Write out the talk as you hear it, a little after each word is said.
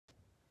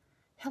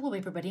Hello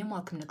everybody and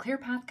welcome to Clear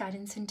Path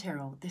Guidance and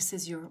Tarot. This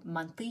is your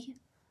monthly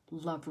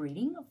love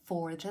reading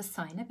for the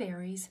sign of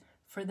Aries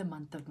for the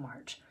month of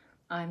March.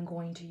 I'm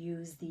going to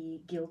use the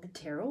Gilded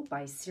Tarot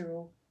by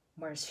Cyril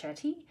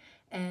Marchetti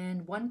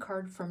and one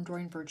card from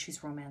Dorian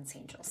Virtue's Romance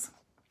Angels.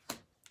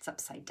 It's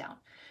upside down.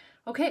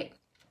 Okay,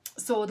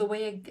 so the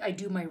way I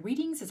do my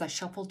readings is I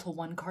shuffle till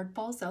one card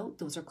falls out.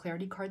 Those are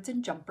clarity cards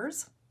and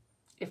jumpers.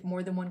 If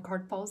more than one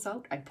card falls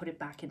out, I put it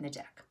back in the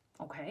deck.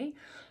 Okay,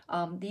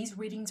 these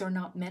readings are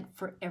not meant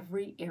for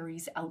every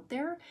Aries out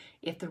there.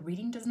 If the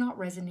reading does not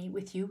resonate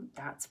with you,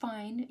 that's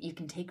fine. You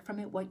can take from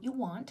it what you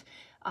want,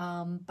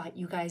 but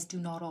you guys do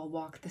not all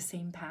walk the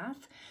same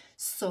path.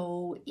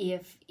 So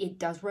if it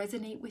does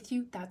resonate with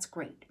you, that's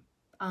great.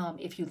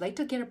 If you'd like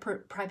to get a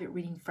private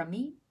reading from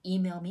me,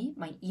 email me.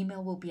 My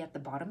email will be at the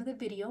bottom of the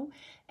video,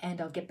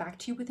 and I'll get back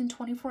to you within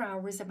 24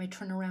 hours, and my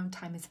turnaround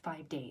time is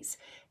 5 days.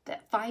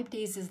 That 5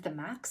 days is the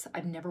max.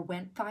 I've never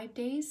went 5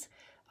 days.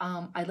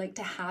 I like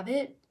to have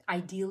it,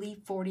 ideally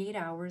 48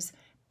 hours,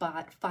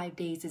 but 5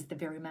 days is the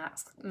very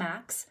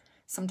max.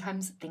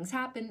 Sometimes things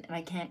happen and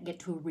I can't get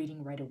to a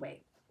reading right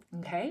away.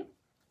 Okay?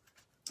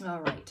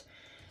 All right.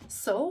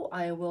 So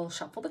I will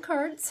shuffle the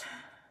cards.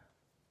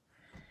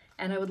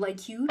 And I would like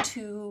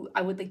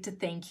to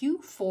thank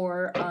you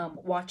for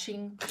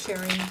watching,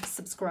 sharing,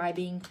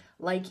 subscribing,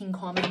 liking,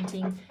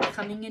 commenting,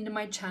 coming into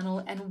my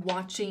channel and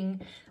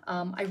watching.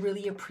 I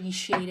really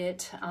appreciate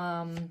it.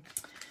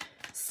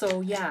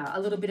 So yeah, a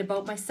little bit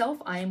about myself.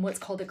 I am what's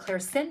called a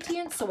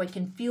clairsentient, so I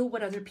can feel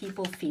what other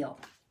people feel.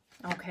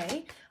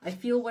 Okay, I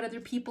feel what other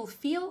people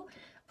feel.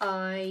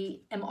 I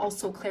am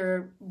also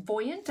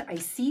clairvoyant. I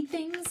see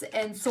things,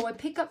 and so I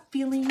pick up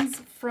feelings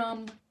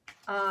from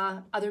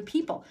other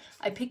people.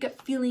 I pick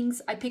up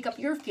feelings. I pick up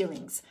your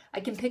feelings.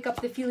 I can pick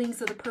up the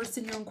feelings of the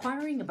person you're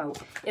inquiring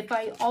about. If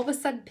I all of a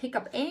sudden pick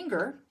up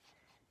anger,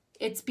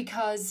 it's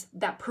because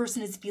that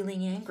person is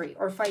feeling angry.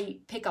 Or if I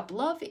pick up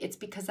love, it's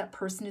because that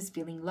person is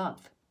feeling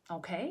love.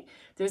 Okay,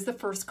 there's the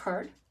first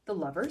card, the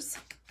Lovers.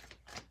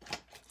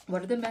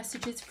 What are the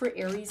messages for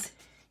Aries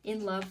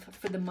in love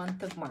for the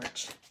month of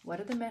March? What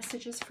are the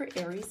messages for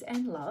Aries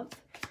and love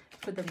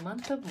for the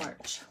month of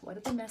March? What are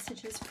the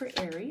messages for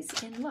Aries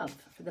in love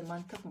for the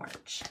month of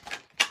March?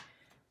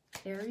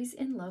 Aries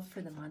in love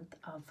for the month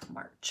of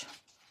March.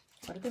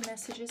 What are the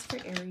messages for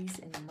Aries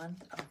in the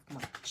month of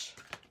March?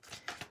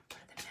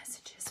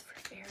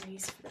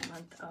 Aries for the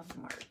month of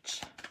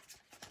March.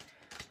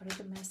 What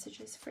are the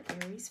messages for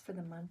Aries for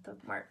the month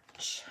of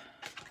March?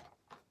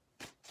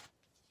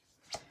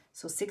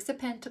 So 6 of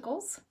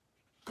Pentacles,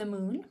 the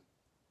Moon.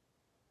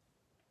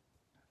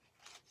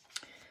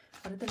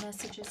 What are the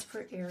messages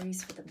for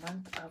Aries for the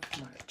month of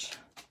March?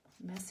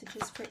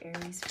 Messages for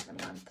Aries for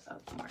the month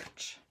of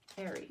March.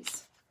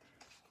 Aries.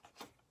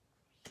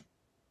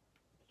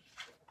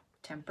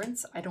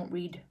 Temperance. I don't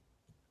read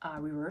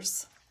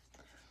reverse.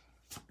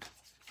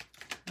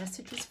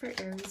 Messages for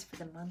Aries for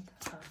the month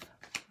of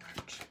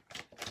March.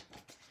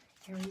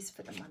 Aries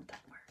for the month of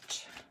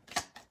March.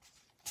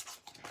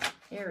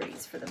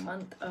 Aries for the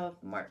month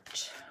of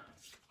March.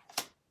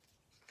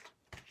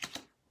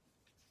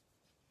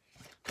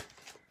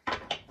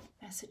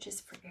 Messages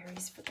for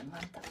Aries for the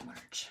month of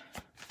March.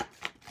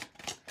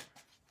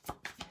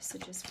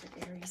 Messages for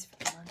Aries for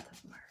the month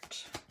of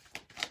March.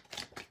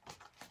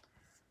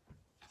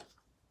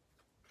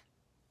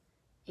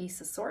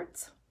 Ace of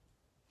Swords.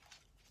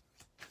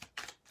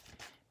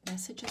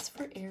 Messages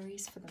for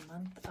Aries for the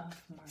month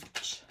of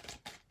March.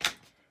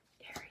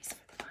 Aries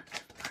for the month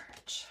of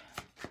March.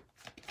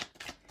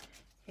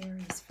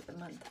 Aries for the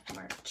month of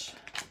March.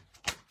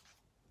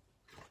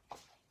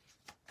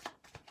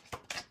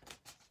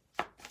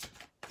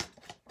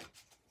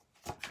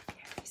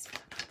 Aries for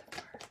the month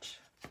of March.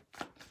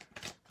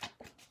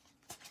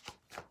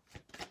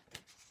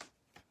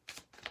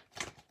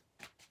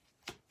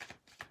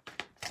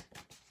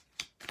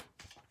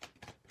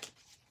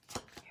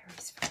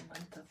 Aries for the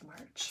month of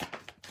March.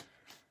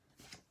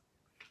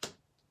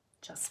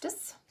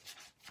 Justice.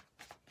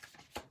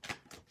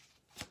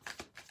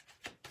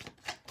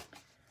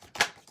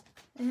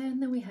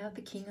 And then we have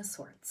the King of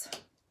Swords.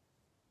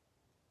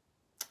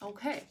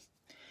 Okay,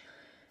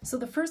 so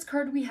the first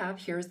card we have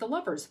here is the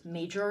Lovers,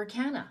 Major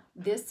Arcana.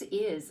 This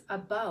is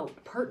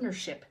about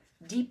partnership,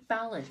 deep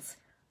balance,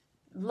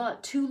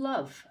 two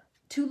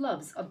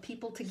loves of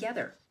people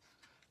together.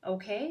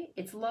 Okay,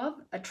 it's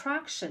love,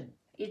 attraction.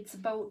 It's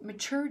about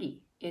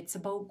maturity. It's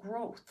about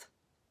growth.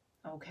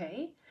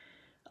 Okay.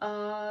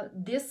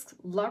 This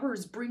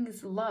Lovers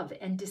brings love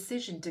and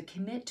decision to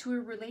commit to a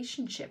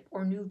relationship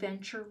or new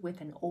venture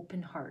with an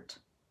open heart.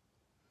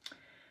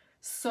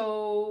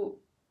 So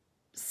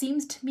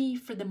seems to me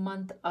for the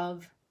month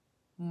of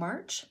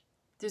March,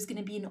 there's going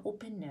to be an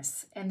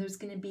openness, and there's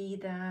going to be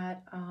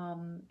that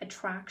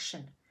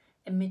attraction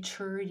and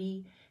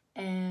maturity,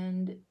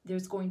 and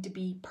there's going to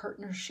be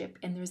partnership,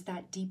 and there's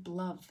that deep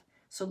love.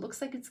 So it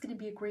looks like it's going to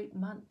be a great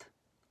month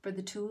for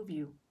the two of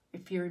you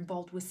if you're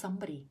involved with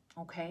somebody,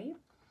 okay?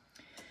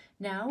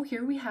 Now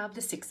here we have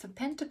the 6 of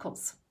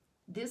Pentacles.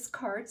 This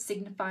card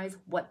signifies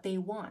what they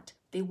want.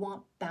 They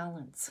want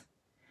balance.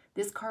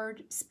 This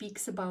card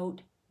speaks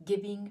about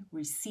giving,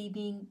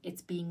 receiving,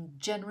 it's being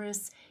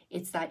generous,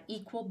 it's that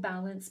equal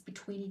balance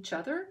between each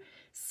other.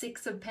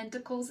 Six of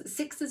Pentacles,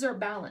 six is our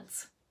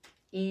balance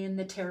in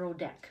the tarot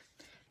deck.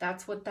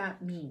 That's what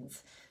that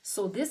means.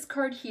 So this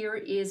card here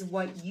is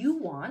what you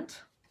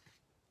want,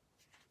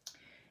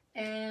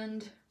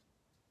 and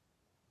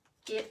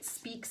it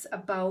speaks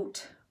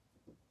about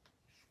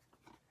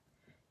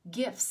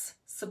gifts,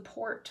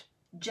 support,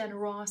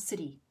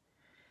 generosity.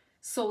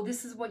 So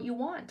this is what you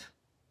want.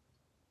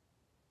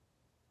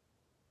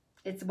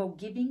 It's about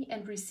giving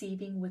and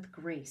receiving with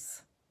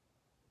grace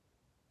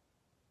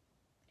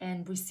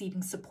and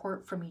receiving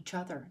support from each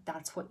other.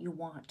 That's what you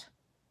want.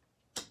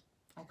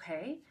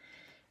 Okay.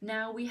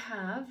 Now we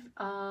have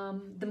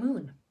the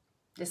moon.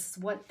 This is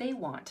what they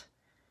want.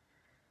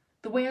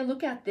 The way I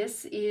look at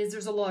this is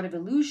there's a lot of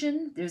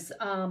illusion, there's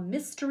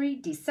mystery,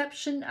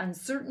 deception,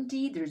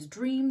 uncertainty, there's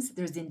dreams,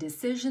 there's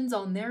indecisions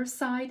on their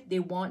side. They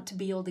want to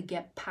be able to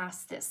get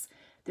past this.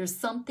 There's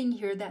something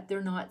here that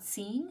they're not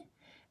seeing,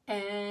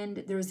 and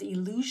there's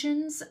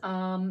illusions.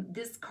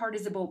 This card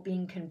is about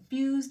being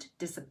confused,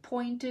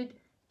 disappointed,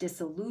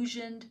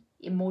 disillusioned,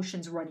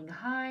 emotions running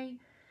high,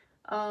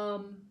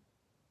 and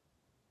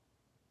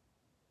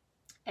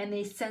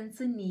they sense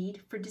a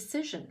need for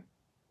decision.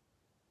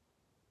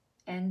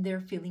 And they're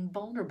feeling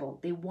vulnerable.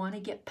 They want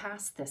to get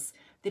past this.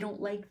 They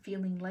don't like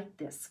feeling like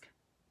this.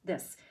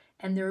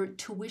 And their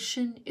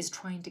tuition is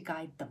trying to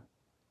guide them.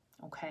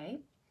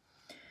 Okay?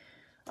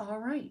 All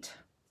right.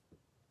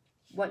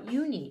 What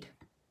you need.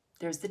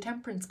 There's the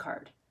Temperance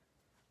card.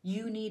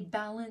 You need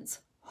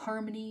balance,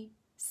 harmony,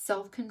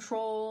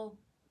 self-control,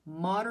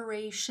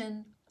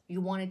 moderation.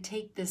 You want to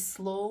take this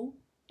slow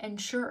and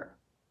sure.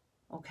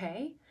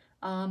 Okay?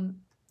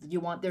 You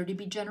want there to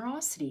be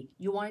generosity.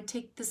 You want to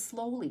take this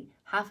slowly.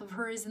 Half of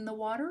her is in the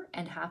water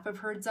and half of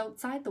her is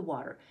outside the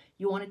water.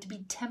 You want it to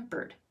be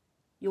tempered.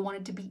 You want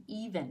it to be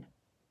even,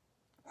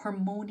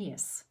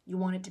 harmonious. You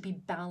want it to be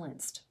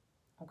balanced.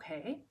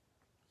 Okay?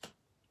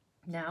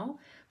 Now,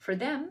 for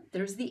them,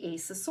 there's the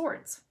Ace of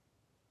Swords.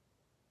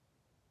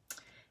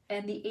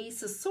 And the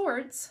Ace of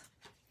Swords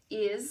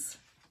is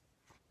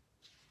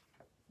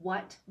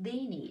what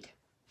they need.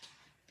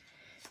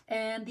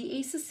 And the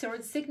Ace of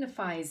Swords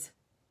signifies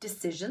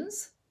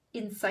decisions,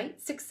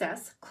 insight,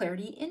 success,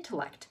 clarity,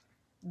 intellect.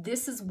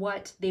 This is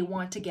what they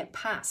want to get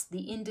past,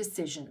 the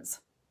indecisions,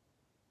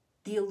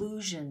 the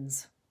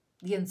illusions,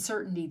 the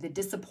uncertainty, the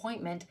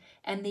disappointment,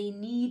 and they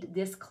need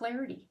this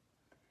clarity.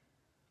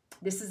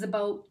 This is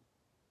about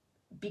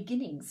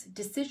beginnings,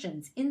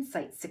 decisions,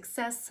 insight,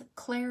 success,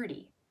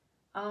 clarity.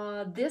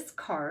 This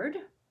card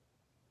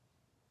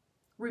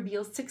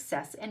reveals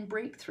success and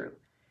breakthrough.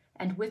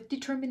 And with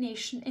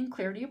determination and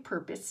clarity of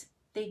purpose,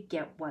 they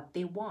get what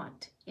they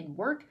want in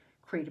work,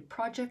 creative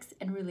projects,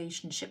 and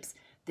relationships.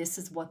 This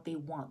is what they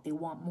want. They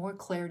want more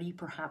clarity,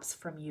 perhaps,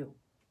 from you.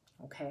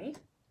 Okay?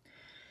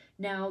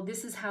 Now,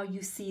 this is how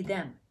you see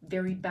them.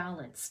 Very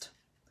balanced.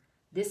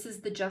 This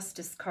is the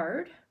Justice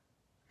card.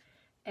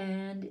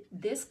 And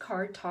this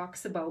card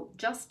talks about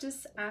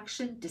justice,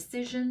 action,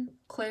 decision,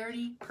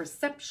 clarity,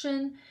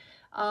 perception.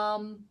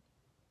 You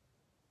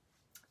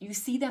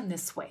see them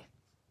this way.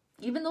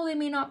 Even though they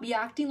may not be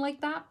acting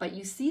like that, but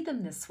you see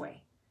them this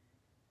way.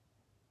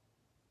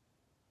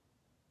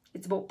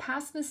 It's about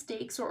past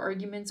mistakes or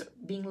arguments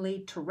being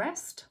laid to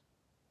rest.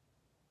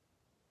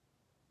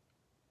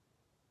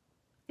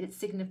 It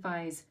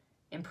signifies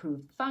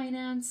improved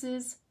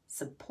finances,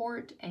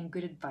 support, and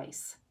good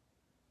advice.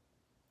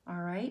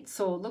 All right,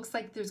 so it looks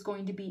like there's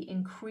going to be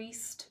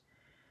increased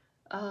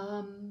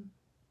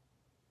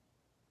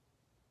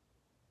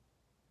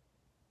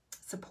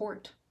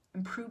support,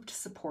 improved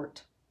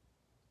support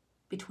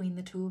between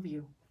the two of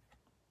you.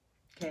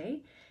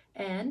 Okay,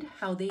 and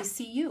how they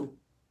see you.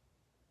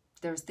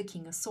 There's the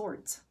King of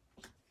Swords.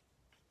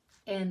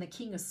 And the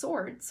King of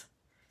Swords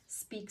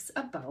speaks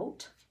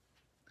about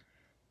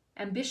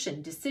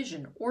ambition,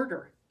 decision,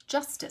 order,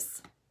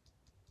 justice.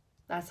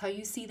 That's how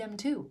you see them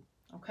too,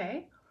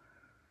 okay?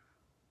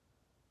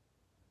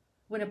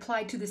 When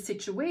applied to the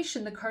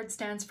situation, the card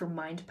stands for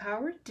mind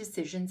power,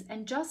 decisions,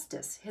 and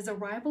justice. His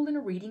arrival in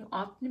a reading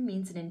often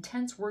means an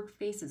intense work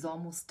phase is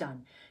almost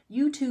done.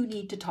 You two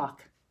need to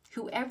talk.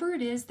 Whoever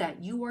it is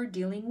that you are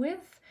dealing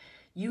with,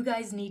 you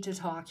guys need to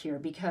talk here,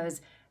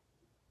 because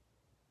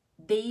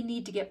they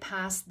need to get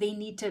past, they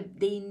need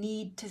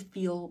to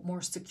feel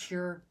more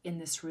secure in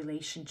this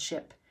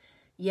relationship.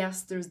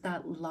 Yes, there's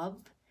that love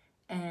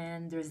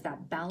and there's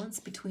that balance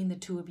between the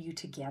two of you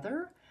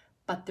together,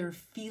 but they're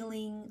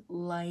feeling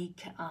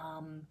like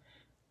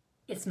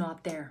it's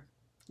not there.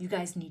 You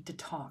guys need to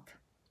talk,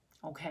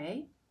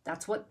 okay?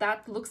 That's what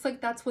that looks like.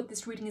 That's what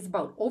this reading is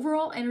about.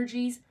 Overall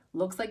energies,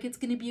 looks like it's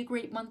going to be a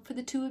great month for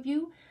the two of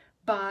you,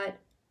 but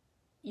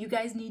you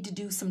guys need to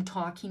do some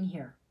talking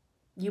here.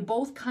 You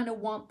both kind of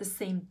want the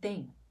same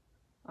thing,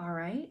 all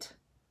right?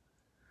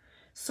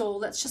 So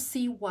let's just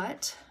see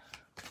what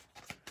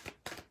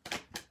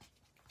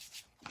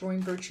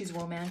Doreen Virtue's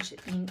Romance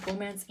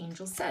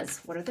Angel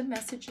says. What are the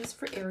messages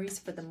for Aries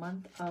for the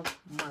month of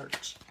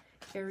March?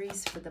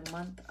 Aries for the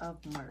month of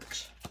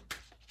March.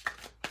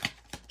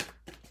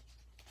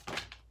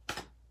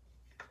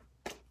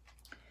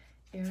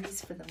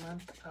 Aries for the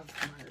month of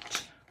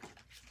March.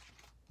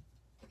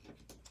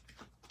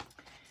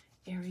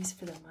 Aries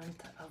for the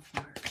month of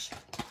March.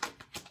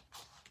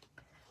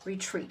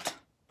 Retreat.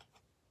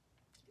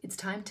 It's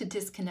time to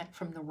disconnect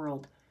from the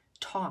world.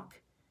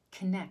 Talk,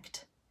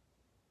 connect.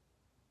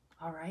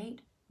 All right?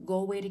 Go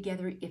away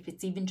together if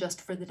it's even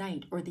just for the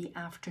night or the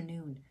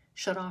afternoon.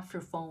 Shut off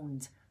your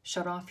phones,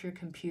 shut off your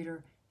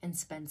computer, and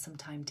spend some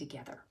time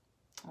together.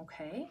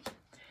 Okay?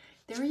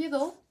 There you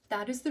go.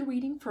 That is the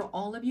reading for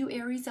all of you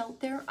Aries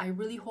out there. I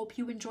really hope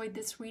you enjoyed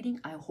this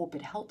reading. I hope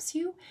it helps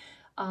you.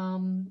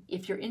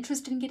 If you're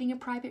interested in getting a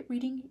private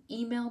reading,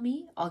 email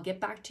me. I'll get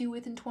back to you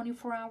within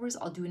 24 hours.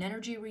 I'll do an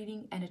energy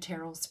reading and a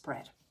tarot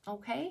spread.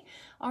 Okay?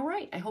 All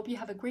right. I hope you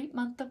have a great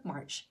month of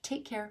March.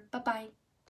 Take care. Bye-bye.